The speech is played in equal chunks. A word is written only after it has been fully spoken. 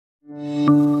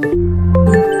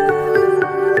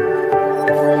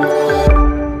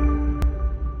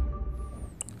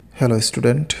Hello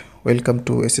student, welcome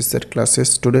to SSR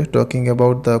classes. Today talking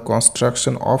about the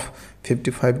construction of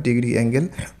 55-degree angle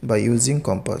by using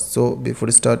compass. So before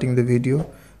starting the video,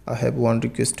 I have one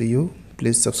request to you.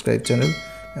 Please subscribe channel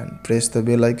and press the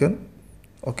bell icon.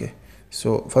 Okay,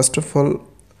 so first of all,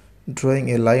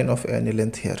 drawing a line of any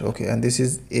length here. Okay, and this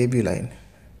is AB line.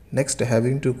 Next,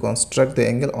 having to construct the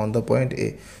angle on the point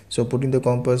A. So putting the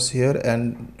compass here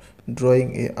and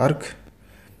drawing a arc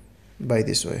by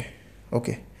this way.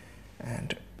 Okay,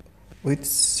 and with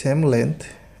same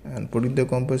length and putting the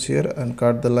compass here and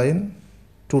cut the line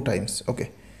 2 times.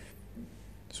 Okay,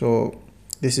 so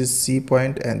this is C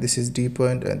point and this is D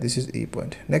point and this is E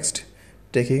point. Next,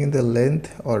 taking the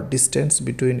length or distance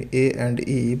between A and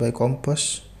E by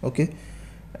compass. Okay,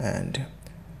 and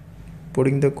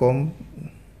putting the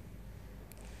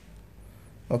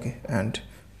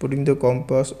putting the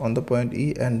compass on the point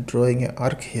E and drawing an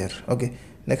arc here. Okay,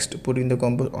 next putting the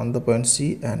compass on the point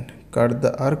C and cut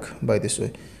the arc by this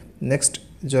way. Next,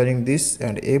 joining this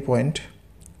and A point.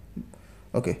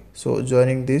 Okay, so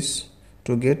joining this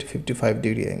to get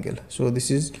 55-degree angle. So this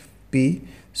is P,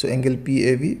 so angle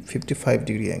PAB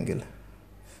 55-degree angle.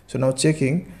 So now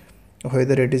checking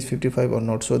whether it is 55 or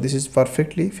not. So this is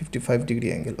perfectly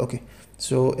 55-degree angle. Okay,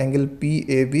 so angle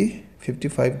PAB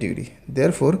 55-degree,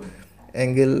 therefore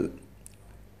angle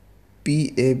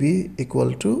PAB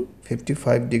equal to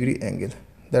 55-degree angle.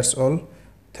 That's all.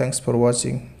 Thanks for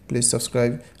watching. Please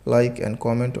subscribe, like and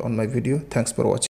comment on my video. Thanks for watching.